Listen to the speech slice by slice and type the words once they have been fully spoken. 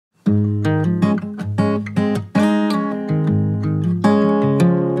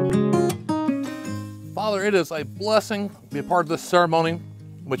it is a blessing to be a part of this ceremony in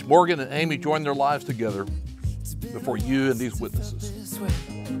which Morgan and Amy join their lives together before you and these witnesses.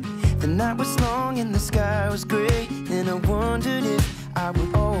 The night was long and the sky was gray, and I wondered if I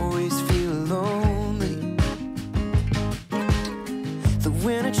would always feel lonely. The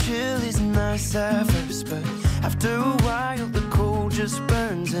winter chill is nice at first, but after a while the cold just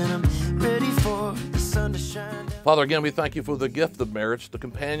burns, and I'm ready for the sun to shine down. Father, again, we thank you for the gift of marriage, the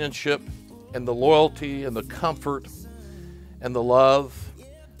companionship and the loyalty and the comfort and the love,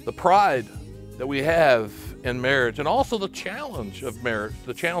 the pride that we have in marriage, and also the challenge of marriage.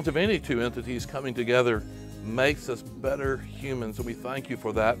 The challenge of any two entities coming together makes us better humans, and we thank you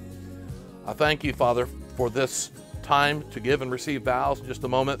for that. I thank you, Father, for this time to give and receive vows in just a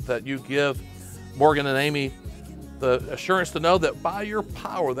moment, that you give Morgan and Amy the assurance to know that by your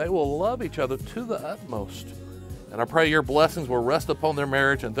power they will love each other to the utmost. And I pray your blessings will rest upon their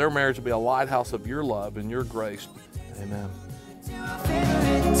marriage, and their marriage will be a lighthouse of your love and your grace. Amen. I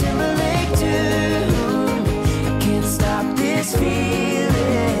can't stop this feeling.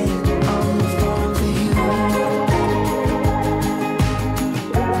 I'm falling for you.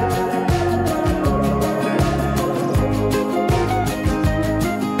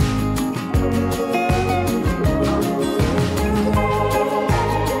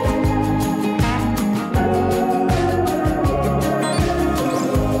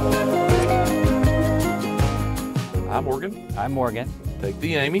 I'm Morgan. I'm Morgan. Take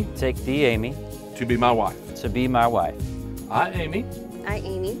thee, Amy. Take thee, Amy. To be my wife. To be my wife. I, Amy. I,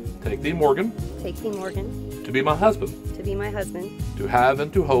 Amy. Take thee, Morgan. Take thee, Morgan. To be my husband. To be my husband. To have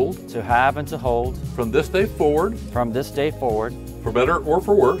and to hold. To have and to hold. From this day forward. From this day forward. For better or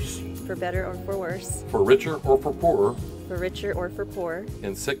for worse. For better or for worse. For richer or for poorer. For richer or for poor.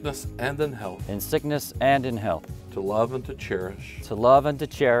 In sickness and in health. In sickness and in health. To love and to cherish. To love and to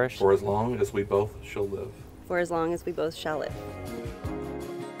cherish. For as long as we both shall live. For as long as we both shall live.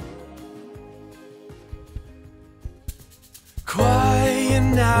 Quiet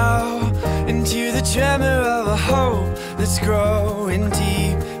now into the tremor of a hope that's growing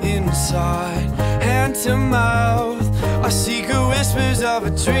deep inside. Hand to mouth, our secret whispers of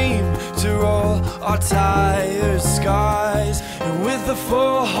a dream to roll our tired skies. And with a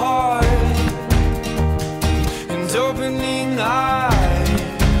full heart and opening eyes,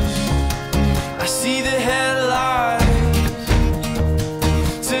 I see the headlights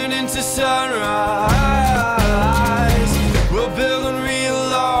turn into sunrise. We'll build on real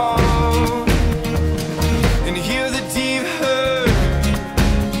love and hear the deep hurt,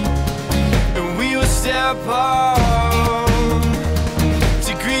 and we will step out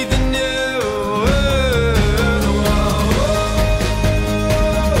to greet the new world.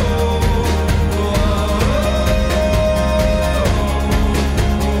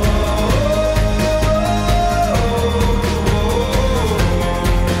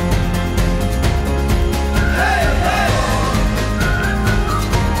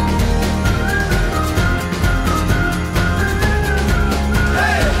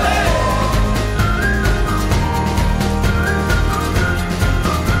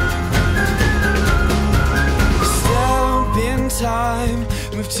 Time,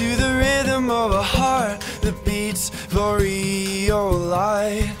 move to the rhythm of a heart that beats for real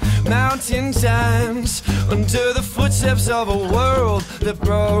light. Mountain dance under the footsteps of a world that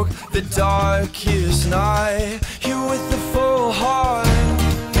broke the darkest night. You with the full heart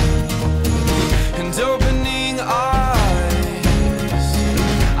and opening eyes,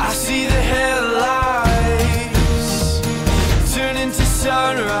 I see the headlights turn into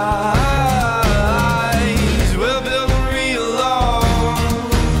sunrise.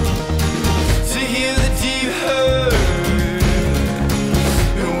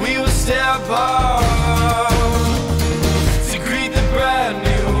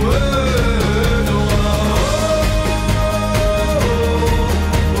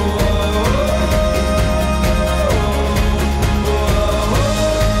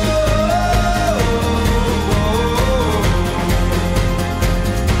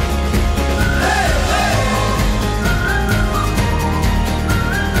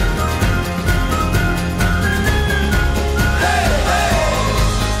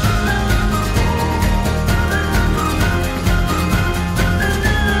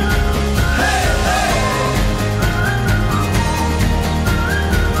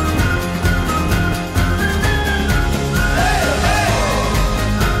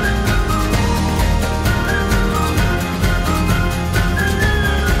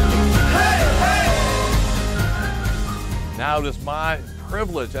 Now it is my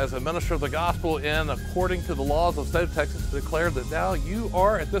privilege as a minister of the gospel and according to the laws of the state of Texas to declare that now you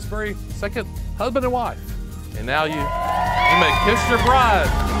are at this very second husband and wife. And now you may kiss your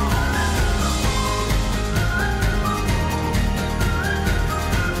bride.